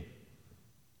 hey,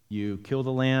 you kill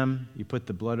the lamb, you put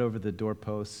the blood over the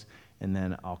doorposts, and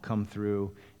then I'll come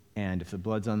through, and if the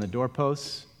blood's on the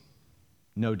doorposts,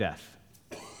 no death,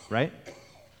 right?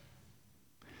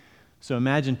 So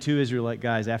imagine two Israelite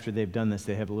guys, after they've done this,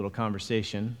 they have a little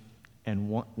conversation, and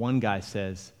one guy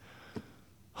says,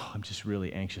 oh, I'm just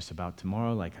really anxious about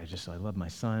tomorrow. Like, I love my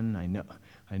son.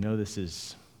 I know this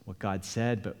is what God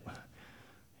said, but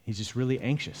he's just really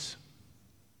anxious.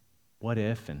 What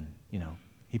if? And,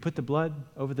 he put the blood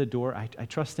over the door. I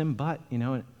trust him, but,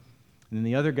 and then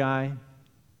the other guy,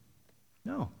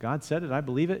 no, God said it. I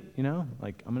believe it,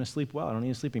 like, I'm going to sleep well. I don't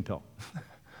need a sleeping pill.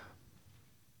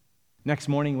 Next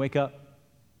morning, wake up.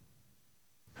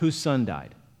 Whose son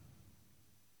died?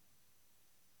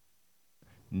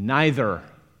 Neither.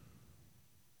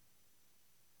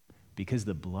 Because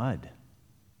the blood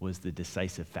was the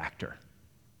decisive factor.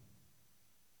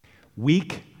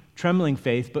 Weak, trembling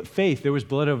faith, but faith, there was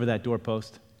blood over that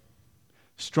doorpost.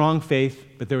 Strong faith,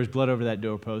 but there was blood over that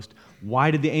doorpost.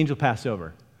 Why did the angel pass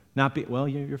over?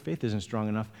 Your faith isn't strong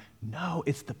enough. No,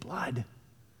 it's the blood.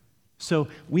 So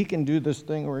we can do this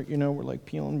thing where, we're like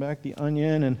peeling back the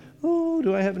onion and,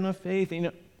 do I have enough faith?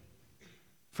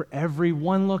 For every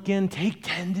one look in, take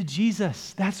 10 to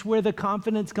Jesus. That's where the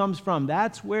confidence comes from.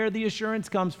 That's where the assurance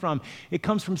comes from. It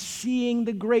comes from seeing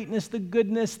the greatness, the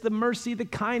goodness, the mercy, the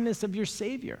kindness of your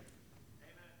Savior.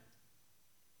 Amen.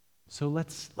 So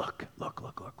let's look.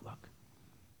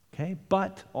 Okay?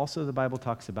 But also the Bible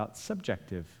talks about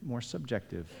more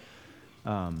subjective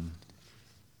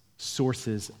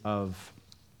sources of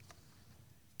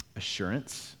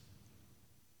assurance.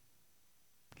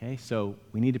 Okay, so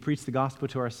we need to preach the gospel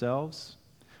to ourselves.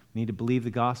 We need to believe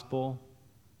the gospel.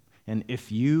 And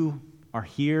if you are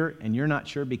here and you're not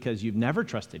sure because you've never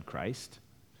trusted Christ,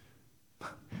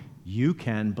 you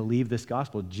can believe this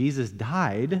gospel. Jesus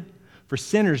died for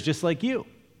sinners just like you.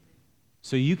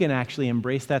 So you can actually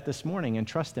embrace that this morning and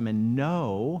trust him and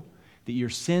know that your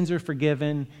sins are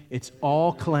forgiven, it's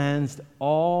all cleansed,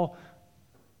 all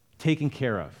taken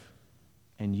care of,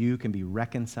 and you can be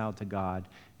reconciled to God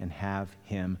and have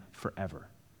him forever.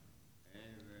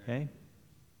 Okay?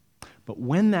 But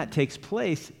when that takes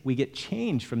place, we get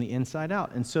changed from the inside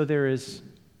out. And so there is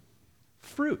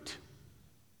fruit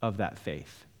of that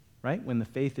faith, right? When the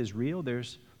faith is real,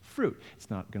 there's fruit. It's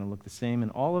not going to look the same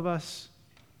in all of us.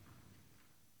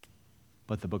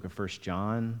 But the book of 1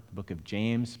 John, the book of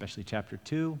James, especially chapter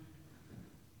 2,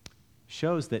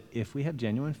 shows that if we have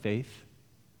genuine faith,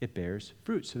 it bears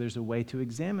fruit. So there's a way to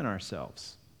examine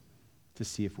ourselves to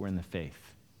see if we're in the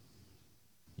faith.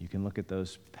 You can look at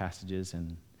those passages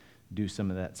and do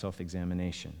some of that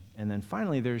self-examination. And then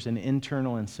finally, there's an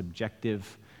internal and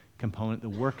subjective component, the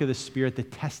work of the Spirit, the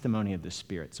testimony of the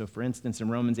Spirit. So for instance, in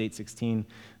Romans 8:16,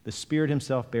 the Spirit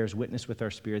himself bears witness with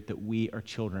our spirit that we are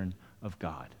children of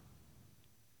God.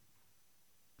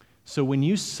 So when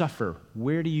you suffer,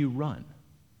 where do you run?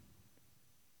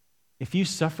 If you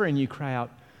suffer and you cry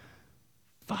out,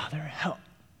 Father, help.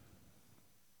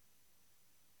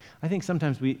 I think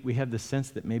sometimes we have the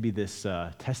sense that maybe this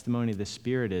testimony of the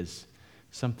Spirit is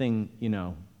something,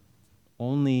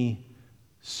 only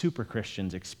super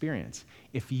Christians experience.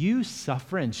 If you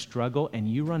suffer and struggle and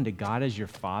you run to God as your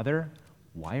Father,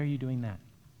 why are you doing that?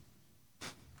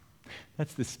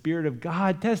 That's the Spirit of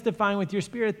God testifying with your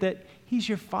spirit that he's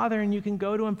your Father and you can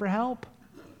go to him for help.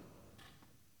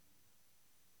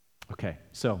 Okay,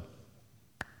 so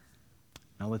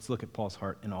now let's look at Paul's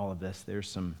heart in all of this. There's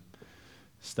some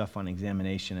stuff on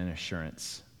examination and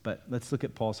assurance. But let's look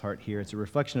at Paul's heart here. It's a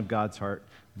reflection of God's heart.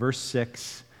 Verse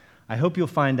 6, I hope you'll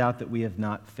find out that we have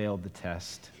not failed the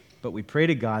test, but we pray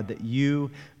to God that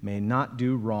you may not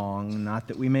do wrong, not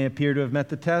that we may appear to have met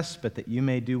the test, but that you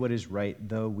may do what is right,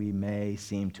 though we may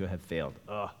seem to have failed.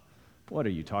 What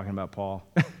are you talking about, Paul?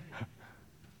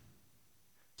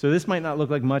 So this might not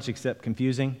look like much except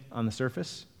confusing on the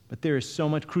surface, but there is so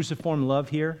much cruciform love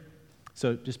here.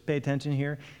 So just pay attention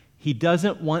here. He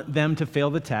doesn't want them to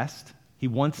fail the test. He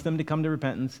wants them to come to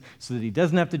repentance so that he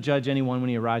doesn't have to judge anyone when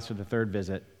he arrives for the third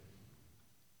visit.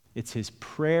 It's his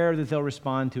prayer that they'll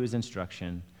respond to his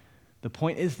instruction. The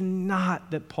point is not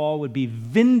that Paul would be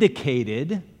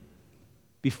vindicated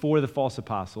before the false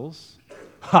apostles.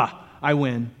 Ha! I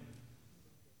win.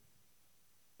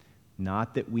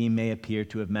 Not that we may appear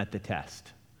to have met the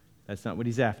test. That's not what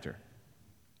he's after.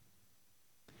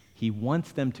 He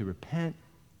wants them to repent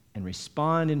and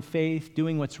respond in faith,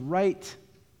 doing what's right.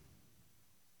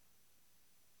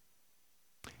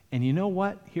 And you know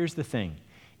what? Here's the thing.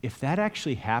 If that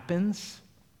actually happens,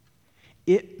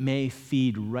 it may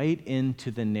feed right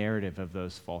into the narrative of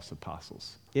those false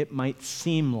apostles. It might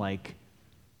seem like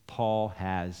Paul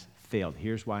has failed.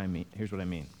 Here's what I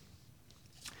mean.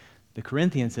 The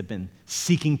Corinthians have been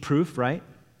seeking proof, right?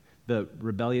 The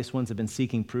rebellious ones have been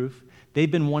seeking proof. They've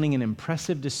been wanting an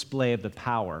impressive display of the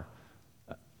power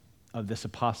of this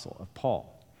apostle, of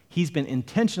Paul. He's been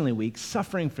intentionally weak,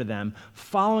 suffering for them,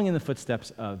 following in the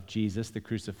footsteps of Jesus, the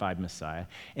crucified Messiah.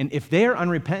 And if they are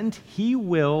unrepentant, he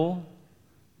will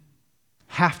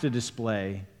have to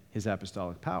display his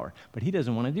apostolic power. But he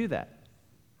doesn't want to do that.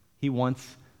 He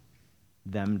wants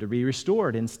them to be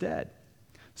restored instead.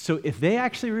 So if they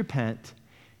actually repent,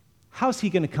 how's he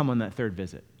going to come on that third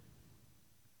visit?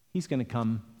 He's going to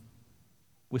come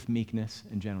with meekness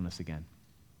and gentleness again.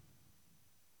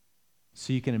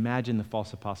 So you can imagine the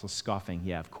false apostles scoffing,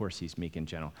 yeah, of course he's meek and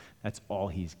gentle. That's all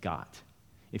he's got.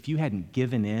 If you hadn't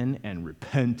given in and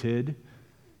repented,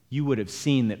 you would have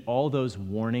seen that all those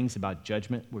warnings about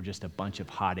judgment were just a bunch of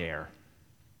hot air.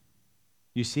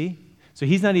 You see? So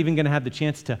he's not even going to have the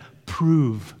chance to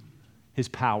prove his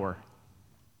power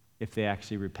if they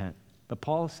actually repent. But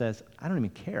Paul says, I don't even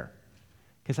care,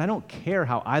 because I don't care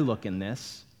how I look in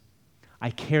this. I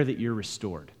care that you're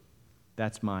restored.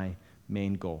 That's my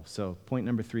main goal. So point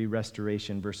number 3,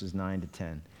 restoration, verses 9 to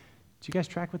 10. Did you guys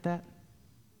track with that?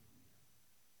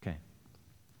 Okay.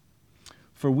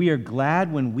 For we are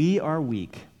glad when we are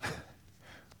weak.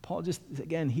 Paul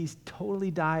he's totally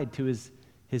died to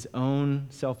his own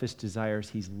selfish desires.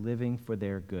 He's living for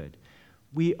their good.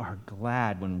 We are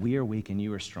glad when we are weak and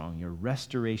you are strong. Your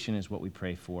restoration is what we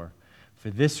pray for. For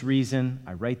this reason,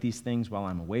 I write these things while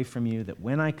I'm away from you, that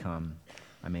when I come,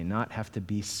 I may not have to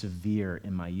be severe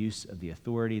in my use of the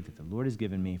authority that the Lord has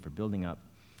given me for building up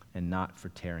and not for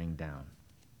tearing down.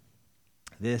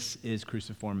 This is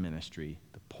cruciform ministry.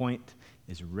 The point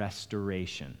is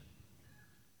restoration.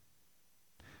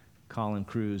 Colin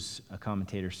Cruz, a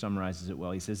commentator, summarizes it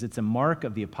well. He says, it's a mark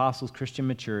of the apostles' Christian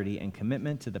maturity and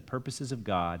commitment to the purposes of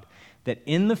God that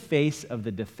in the face of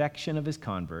the defection of his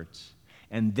converts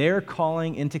and their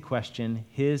calling into question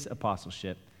his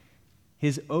apostleship,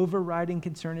 his overriding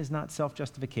concern is not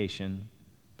self-justification,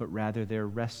 but rather their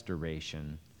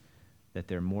restoration, that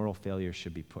their moral failures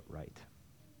should be put right.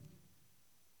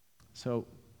 So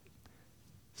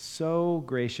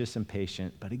gracious and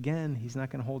patient, but again, he's not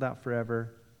going to hold out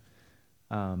forever.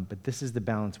 But this is the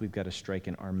balance we've got to strike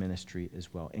in our ministry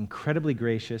as well. Incredibly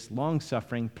gracious,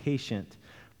 long-suffering, patient,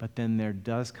 but then there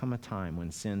does come a time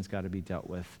when sin's got to be dealt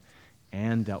with,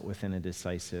 and dealt with in a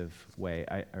decisive way.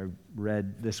 I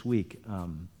read this week,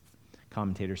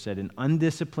 commentator said, an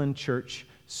undisciplined church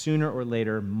sooner or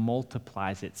later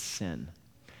multiplies its sin.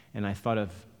 And I thought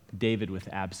of David with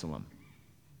Absalom.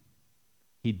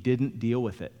 He didn't deal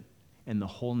with it, and the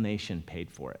whole nation paid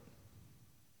for it.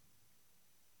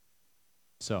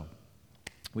 So,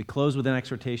 we close with an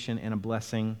exhortation and a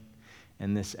blessing,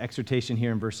 and this exhortation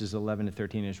here in verses 11 to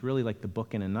 13 is really like the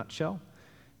book in a nutshell.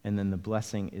 And then the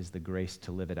blessing is the grace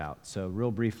to live it out. So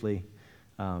real briefly,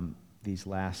 these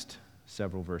last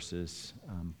several verses,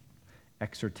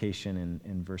 exhortation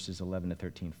in verses 11 to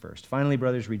 13 first. Finally,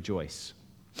 brothers, rejoice.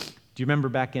 Do you remember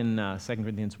back in 2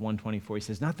 Corinthians 1:24, he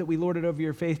says, not that we lord it over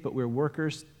your faith, but we're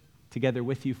workers together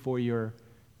with you for your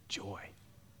joy.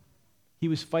 He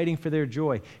was fighting for their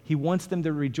joy. He wants them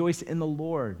to rejoice in the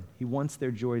Lord. He wants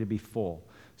their joy to be full.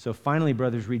 So finally,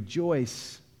 brothers,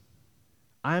 rejoice.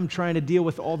 I'm trying to deal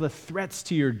with all the threats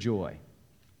to your joy.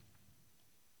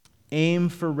 Aim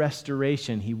for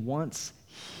restoration. He wants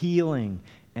healing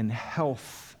and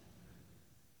health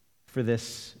for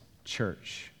this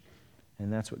church.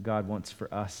 And that's what God wants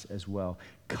for us as well.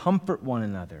 Comfort one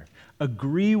another.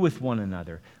 Agree with one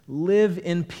another. Live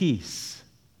in peace.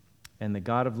 And the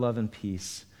God of love and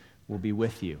peace will be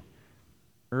with you.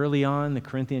 Early on, the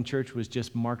Corinthian church was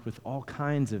just marked with all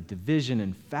kinds of division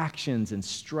and factions and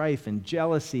strife and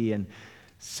jealousy and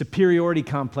superiority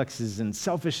complexes and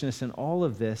selfishness and all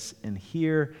of this. And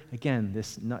here, again,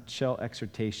 this nutshell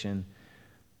exhortation: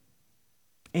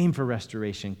 aim for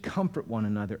restoration, comfort one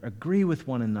another, agree with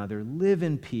one another, live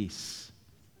in peace.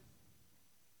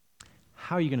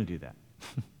 How are you going to do that?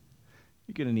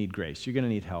 You're going to need grace. You're going to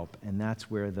need help. And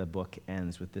that's where the book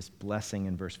ends, with this blessing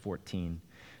in verse 14.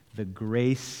 The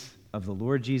grace of the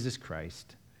Lord Jesus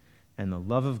Christ and the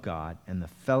love of God and the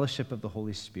fellowship of the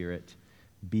Holy Spirit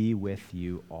be with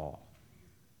you all.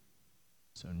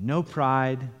 So no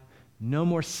pride, no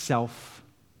more self.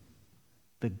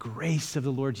 The grace of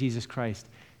the Lord Jesus Christ.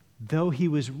 Though he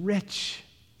was rich,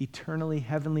 eternally,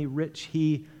 heavenly rich,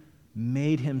 he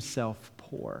made himself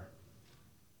poor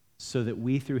so that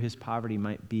we through his poverty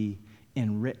might be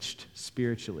enriched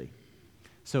spiritually.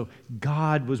 So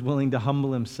God was willing to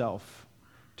humble himself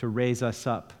to raise us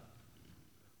up.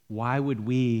 Why would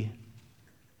we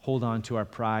hold on to our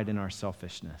pride and our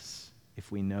selfishness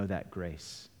if we know that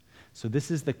grace? So this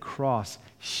is the cross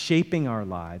shaping our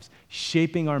lives,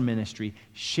 shaping our ministry,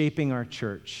 shaping our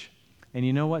church. And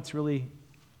you know what's really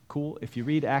cool? If you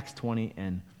read Acts 20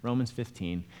 and Romans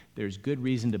 15, there's good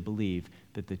reason to believe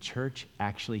that the church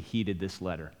actually heeded this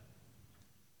letter.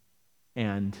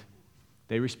 And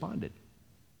they responded.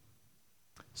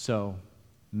 So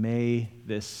may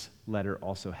this letter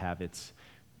also have its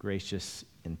gracious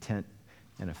intent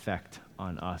and effect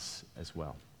on us as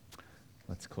well.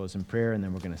 Let's close in prayer, and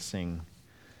then we're going to sing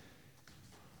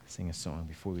a song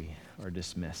before we are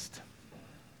dismissed.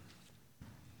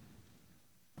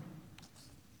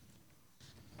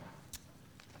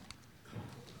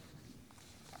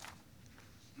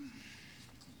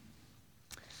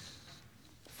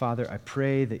 Father, I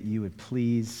pray that you would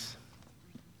please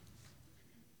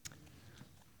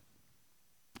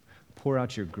pour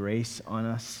out your grace on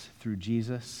us through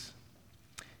Jesus,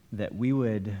 that we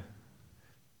would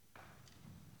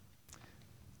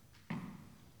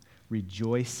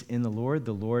rejoice in the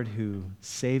Lord who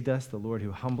saved us, the Lord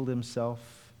who humbled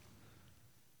himself,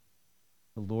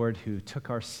 the Lord who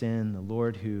took our sin, the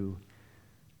Lord who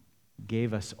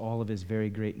gave us all of his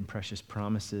very great and precious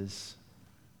promises.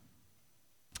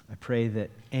 I pray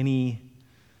that any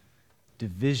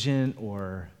division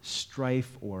or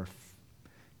strife or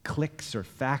cliques or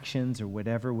factions or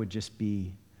whatever would just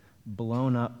be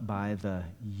blown up by the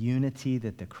unity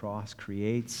that the cross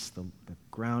creates. The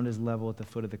ground is level at the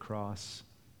foot of the cross.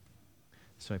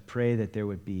 So I pray that there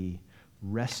would be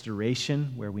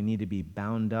restoration where we need to be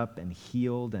bound up and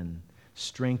healed and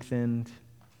strengthened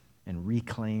and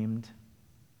reclaimed.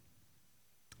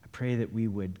 I pray that we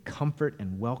would comfort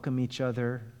and welcome each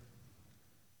other,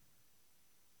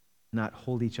 not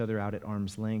hold each other out at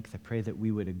arm's length. I pray that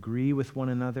we would agree with one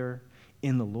another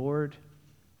in the Lord.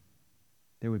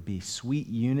 There would be sweet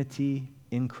unity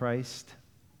in Christ,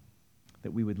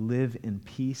 that we would live in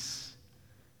peace,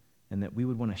 and that we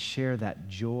would want to share that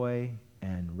joy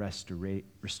and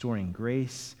restoring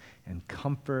grace and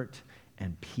comfort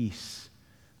and peace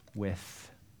with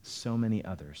so many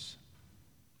others.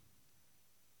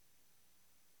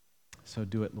 So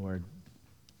do it, Lord,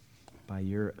 by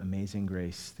your amazing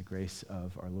grace, the grace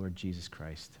of our Lord Jesus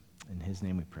Christ. In his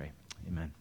name we pray. Amen.